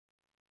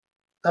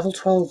Level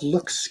 12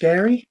 looks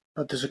scary,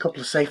 but there's a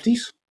couple of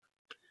safeties.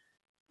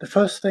 The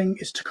first thing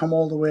is to come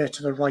all the way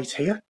to the right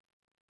here.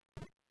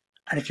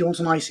 And if you want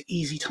a nice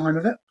easy time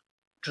of it,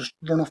 just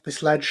run off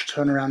this ledge,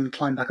 turn around and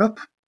climb back up.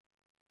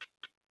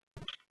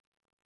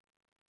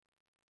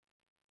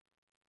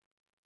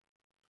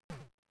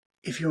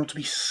 If you want to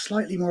be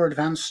slightly more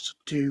advanced,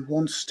 do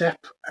one step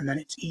and then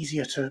it's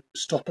easier to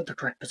stop at the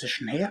correct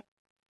position here.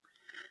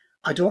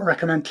 I don't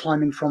recommend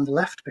climbing from the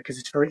left because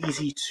it's very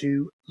easy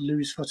to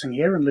lose footing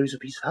here and lose a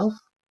piece of health.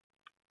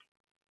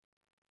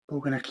 But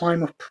we're going to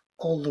climb up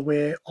all the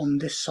way on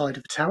this side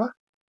of the tower.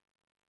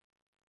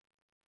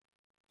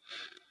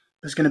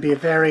 There's going to be a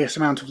various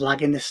amount of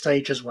lag in this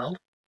stage as well.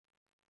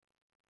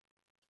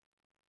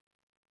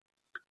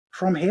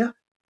 From here,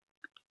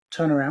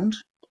 turn around,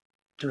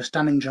 do a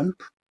standing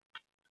jump,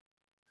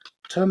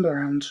 turn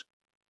around,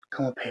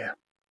 come up here.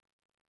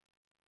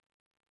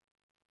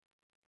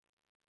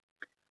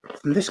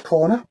 From this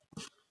corner,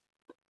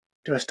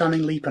 do a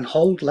standing leap and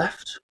hold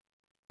left,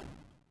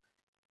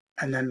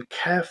 and then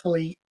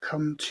carefully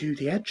come to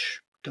the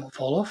edge, don't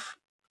fall off,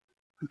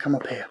 and come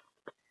up here.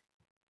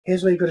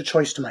 Here's where you've got a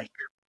choice to make.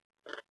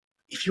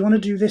 If you want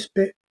to do this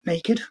bit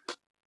naked,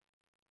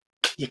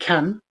 you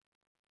can,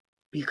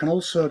 but you can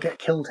also get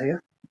killed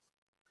here.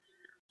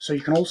 So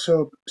you can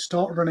also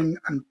start running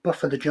and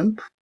buffer the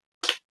jump,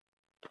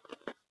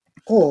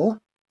 or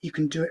you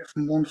can do it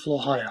from one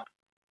floor higher,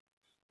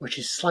 which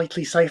is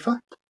slightly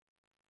safer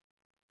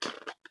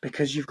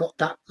because you've got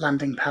that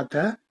landing pad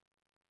there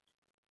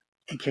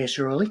in case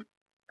you're early.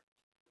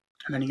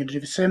 And then you're going to do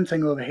the same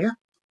thing over here.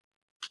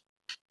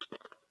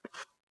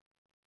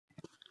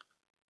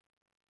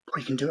 Or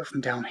you can do it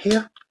from down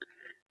here.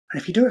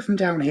 And if you do it from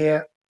down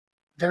here,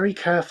 very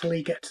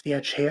carefully get to the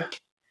edge here.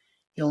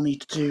 You'll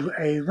need to do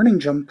a running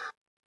jump,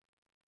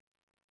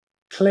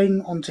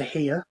 cling onto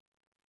here,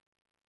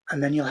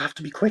 and then you'll have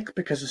to be quick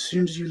because as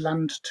soon as you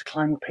land to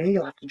climb up here,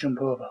 you'll have to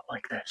jump over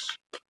like this.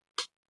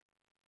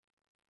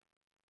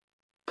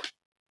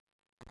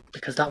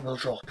 Because that will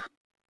drop.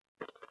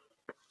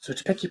 So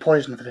to pick your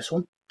poison for this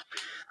one,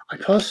 I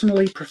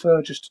personally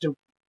prefer just to do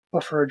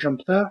buffer a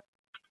jump there,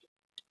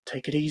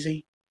 take it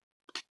easy,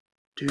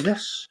 do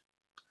this.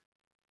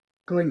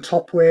 Going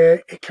top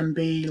way, it can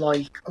be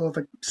like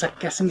over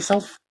second-guessing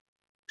yourself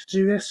to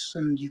do this,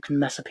 and you can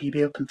mess a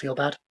PB up and feel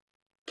bad.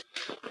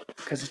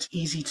 Because it's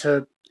easy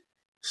to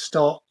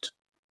start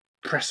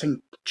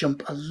pressing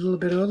jump a little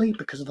bit early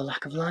because of the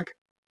lack of lag.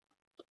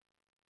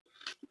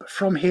 But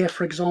from here,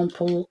 for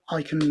example,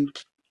 I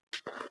think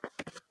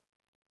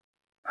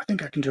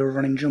I can do a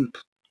running jump.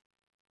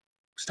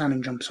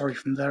 Standing jump, sorry,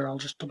 from there. I'll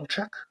just double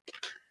check.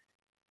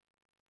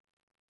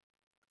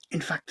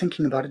 In fact,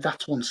 thinking about it,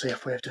 that's one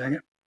safe way of doing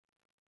it.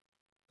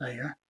 There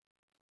you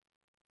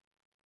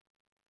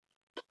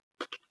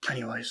go.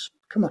 Anyways,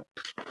 come up.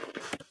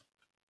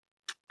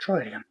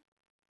 Try it again.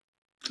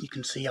 You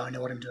can see I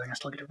know what I'm doing, I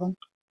still get it wrong.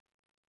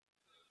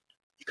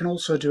 You can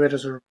also do it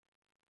as a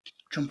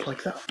jump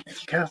like that,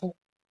 if you're careful.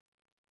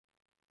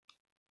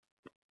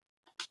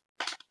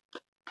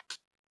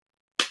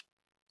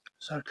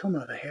 So come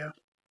over here.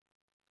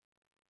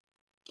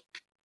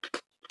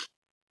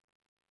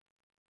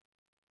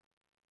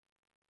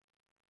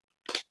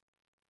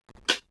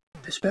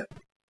 This bit.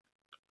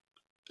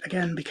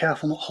 Again, be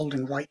careful not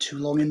holding right too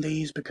long in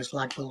these because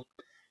lag will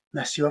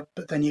mess you up,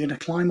 but then you're going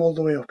to climb all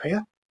the way up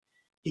here.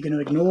 You're going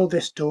to ignore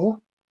this door.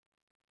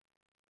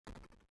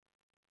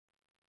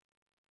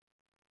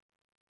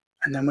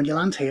 And then when you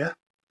land here,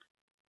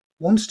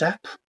 one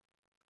step,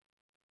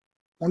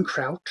 one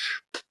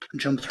crouch, and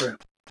jump through.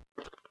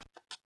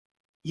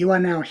 You are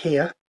now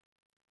here.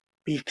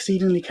 Be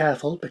exceedingly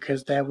careful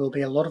because there will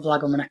be a lot of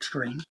lag on the next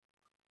screen.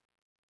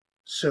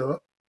 So,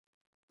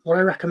 what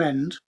I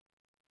recommend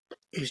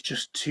is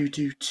just to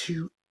do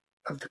 2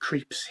 of the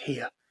creeps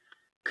here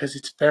because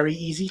it's very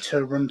easy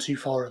to run too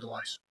far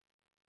otherwise.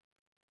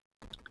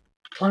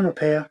 Climb up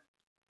here,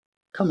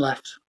 come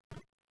left,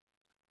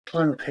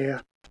 climb up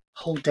here,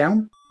 hold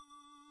down.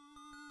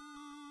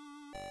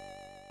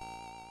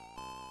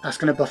 That's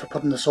going to buffer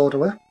putting the sword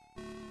away.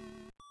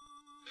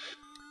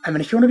 And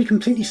then if you want to be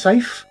completely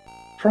safe,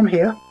 from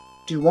here,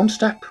 do 1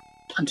 step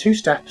and 2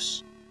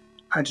 steps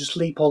and just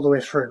leap all the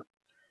way through.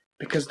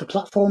 Because the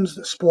platforms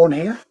that spawn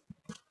here,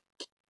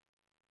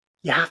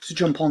 you have to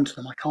jump onto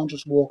them. I can't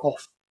just walk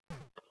off.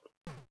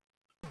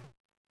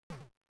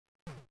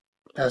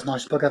 There's a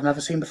nice bug I've never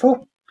seen before.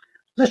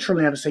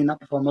 Literally never seen that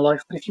before in my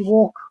life. But if you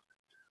walk,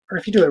 or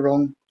if you do it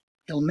wrong,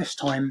 you'll miss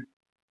time.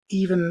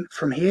 Even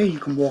from here, you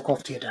can walk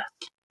off to your death.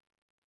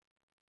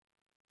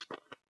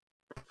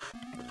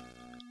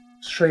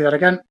 Let's show you that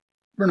again.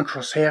 Run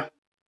across here.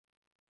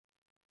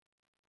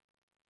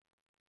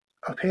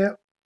 Up here.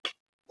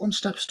 1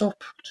 step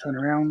stop. Turn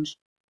around.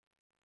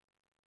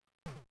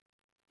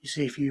 You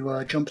see if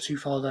you jump too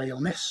far there, you'll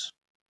miss.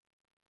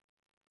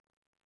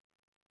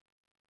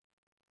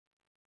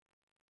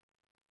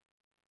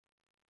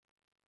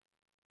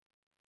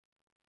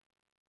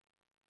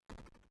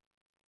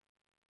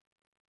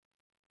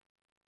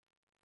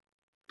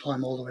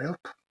 Climb all the way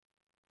up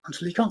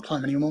until you can't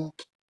climb anymore.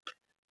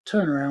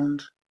 turn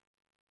around,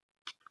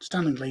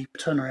 standing leap,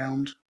 turn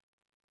around,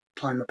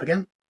 climb up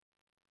again.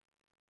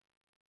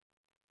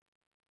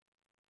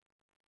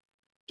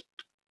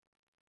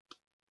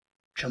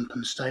 Jump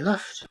and stay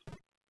left.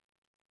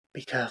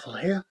 Be careful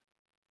here.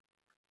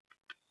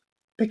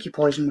 Pick your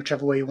poison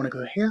whichever way you want to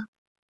go here.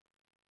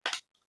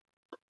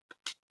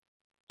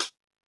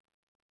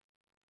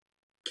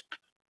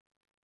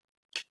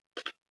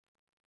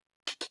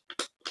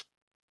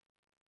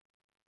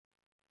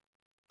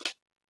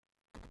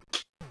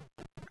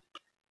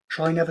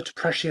 Try never to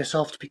pressure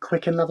yourself to be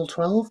quick in level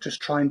 12, just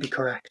try and be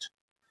correct.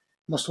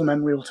 Muscle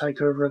memory will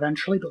take over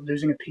eventually, but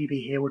losing a PB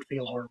here would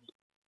feel horrible.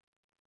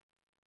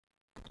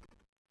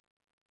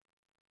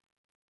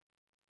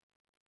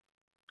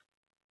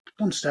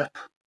 One step,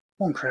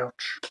 one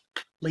crouch,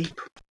 leap,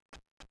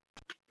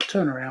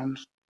 turn around,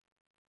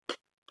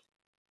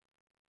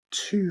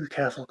 2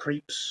 careful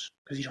creeps,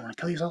 because you don't want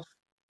to kill yourself.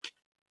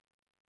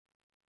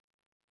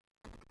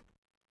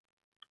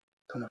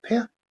 Come up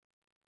here.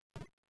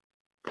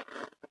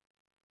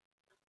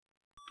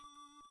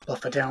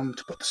 Buffer down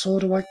to put the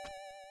sword away.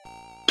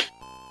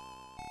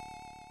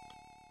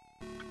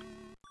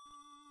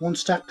 1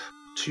 step,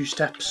 2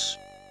 steps,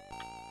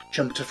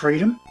 jump to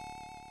freedom.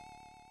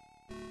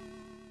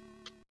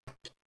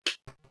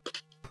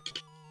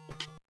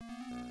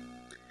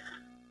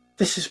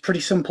 This is pretty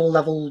simple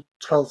level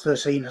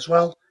 12-13 as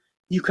well.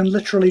 You can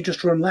literally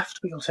just run left,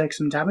 but you'll take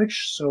some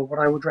damage, so what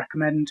I would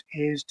recommend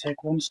is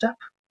take 1 step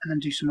and then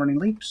do some running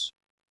leaps.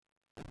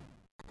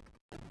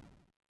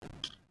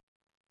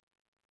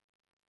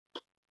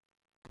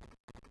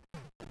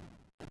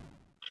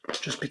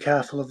 Just be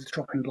careful of the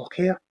dropping block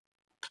here.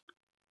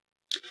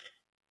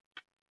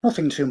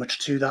 Nothing too much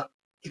to that.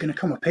 You're going to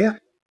come up here.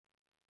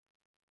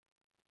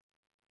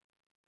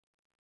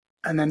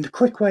 And then the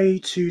quick way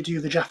to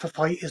do the Jaffar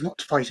fight is not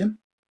to fight him.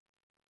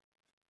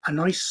 A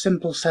nice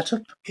simple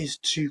setup is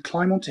to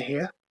climb onto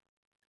here,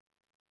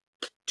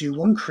 do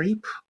 1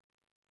 creep,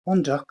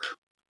 1 duck,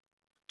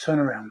 turn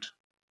around.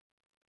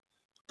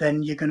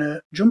 Then you're going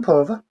to jump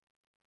over,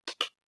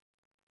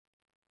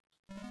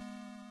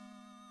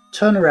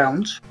 turn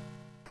around,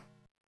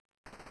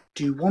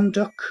 do 1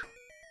 duck,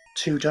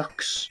 2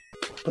 ducks,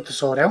 put the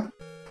sword out,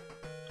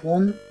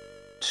 1,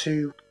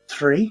 2,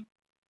 3,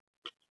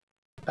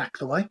 back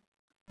the way,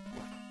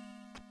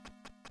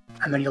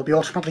 and then you'll be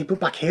automatically put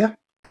back here.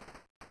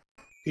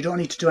 You don't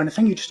need to do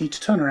anything, you just need to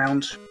turn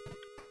around.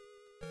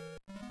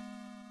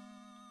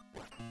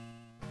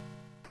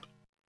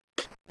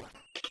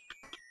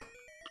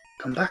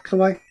 Come back the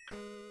way.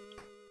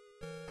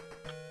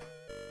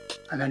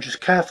 And then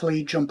just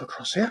carefully jump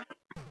across here.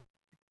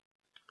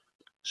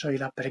 Show you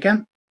that bit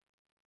again.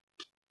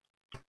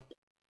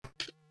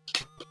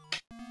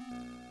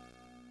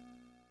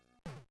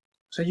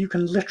 So you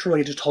can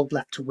literally just hold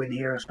left to win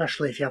here,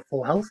 especially if you have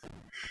full health.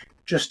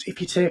 Just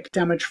if you take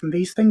damage from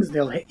these things,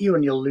 they'll hit you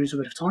and you'll lose a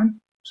bit of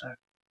time. So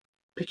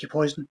pick your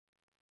poison.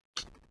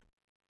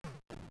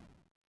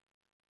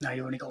 Now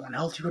you've only got 1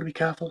 health, you've got to be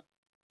careful.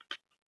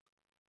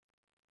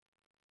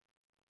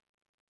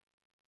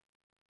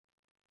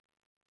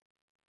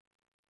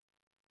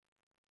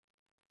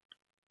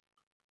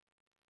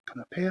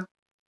 Come up here.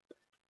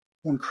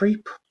 1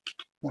 creep,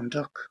 1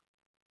 duck,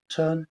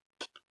 turn.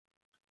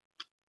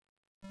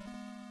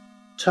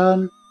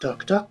 Turn,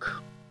 duck,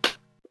 duck.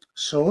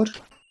 Sword.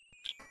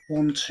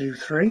 1, 2,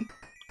 3.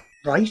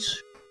 Right.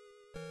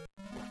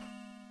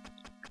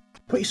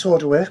 Put your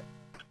sword away.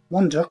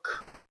 1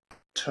 duck.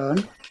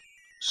 Turn.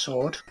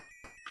 Sword.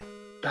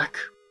 Back.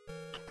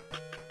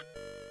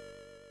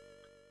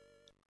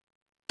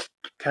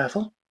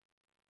 Careful.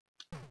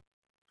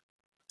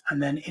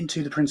 And then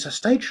into the princess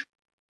stage.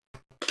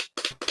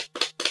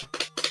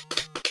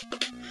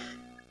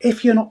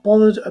 If you're not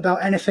bothered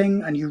about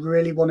anything and you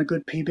really want a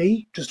good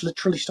PB, just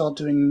literally start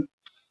doing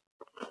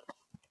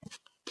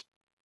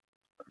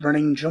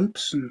running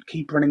jumps and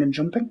keep running and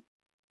jumping,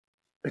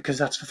 because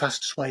that's the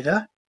fastest way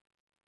there,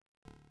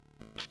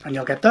 and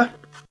you'll get there.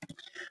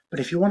 But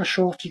if you want a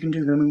short, you can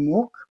do the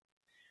moonwalk.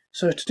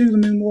 So to do the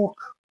moonwalk,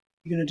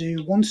 you're going to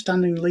do 1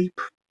 standing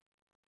leap,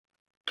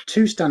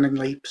 2 standing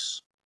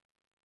leaps,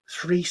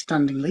 3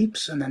 standing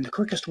leaps, and then the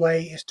quickest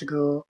way is to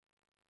go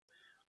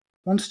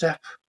 1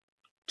 step,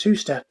 2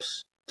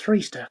 steps,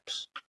 3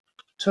 steps,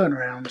 turn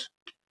around,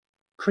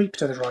 creep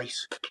to the right,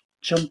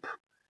 jump,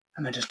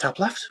 and then just tap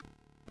left.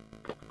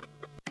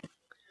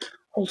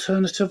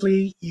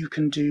 Alternatively, you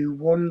can do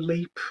 1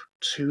 leap,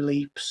 2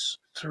 leaps,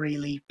 3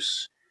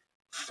 leaps,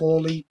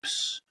 4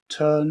 leaps,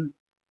 turn,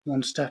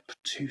 1 step,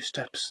 2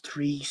 steps,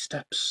 3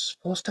 steps,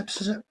 4 steps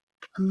is it?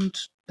 And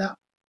that.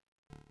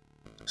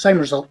 Same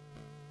result.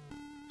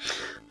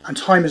 And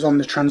time is on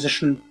the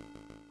transition.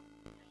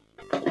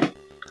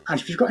 And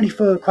if you've got any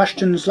further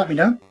questions, let me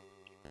know.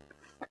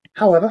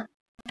 However,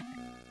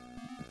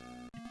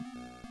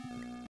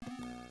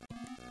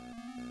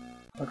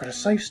 I've got a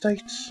save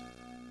state.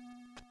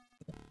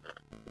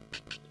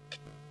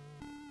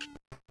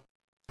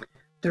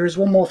 There is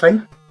one more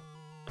thing.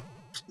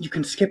 You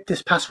can skip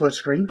this password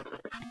screen.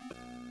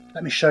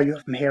 Let me show you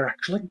it from here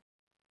actually.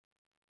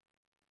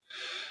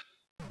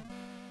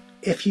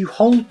 If you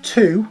hold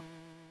 2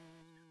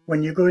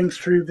 when you're going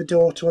through the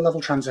door to a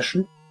level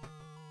transition,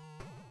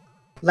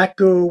 let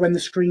go when the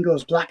screen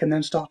goes black and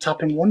then start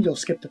tapping 1, you'll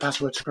skip the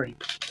password screen.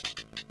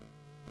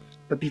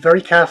 But be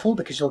very careful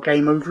because you'll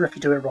game over if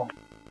you do it wrong.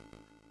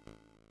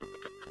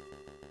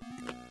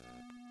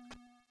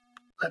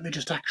 Let me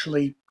just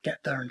actually get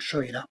there and show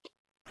you that.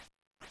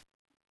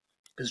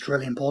 It's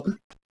really important.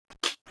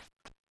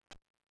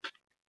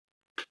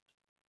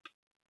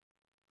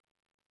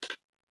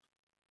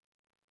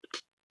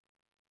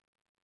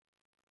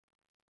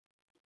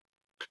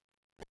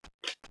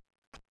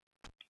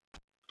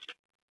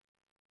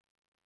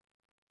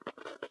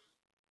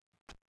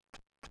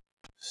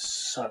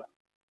 So,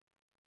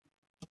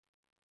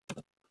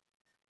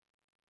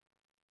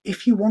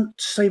 if you want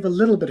to save a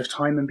little bit of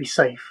time and be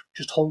safe,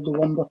 just hold the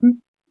 1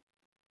 button.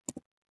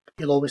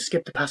 You'll always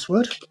skip the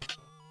password.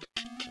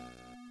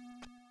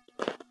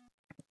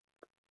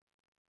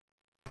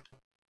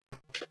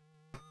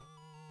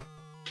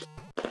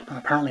 And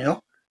apparently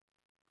not.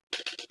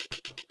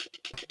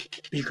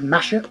 But you can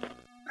mash it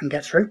and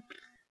get through.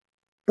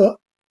 But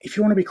if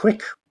you want to be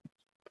quick,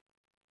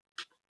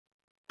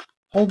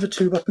 hold the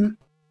 2 button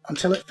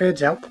until it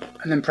fades out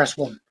and then press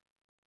 1.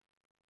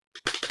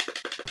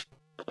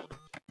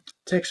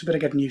 Takes a bit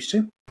of getting used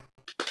to.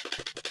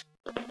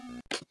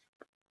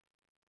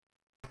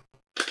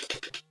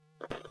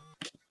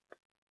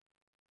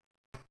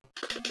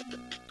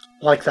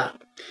 Like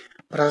that.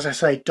 But as I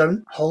say,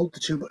 don't hold the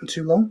 2 button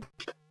too long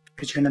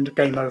because you can end up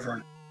game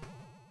overing.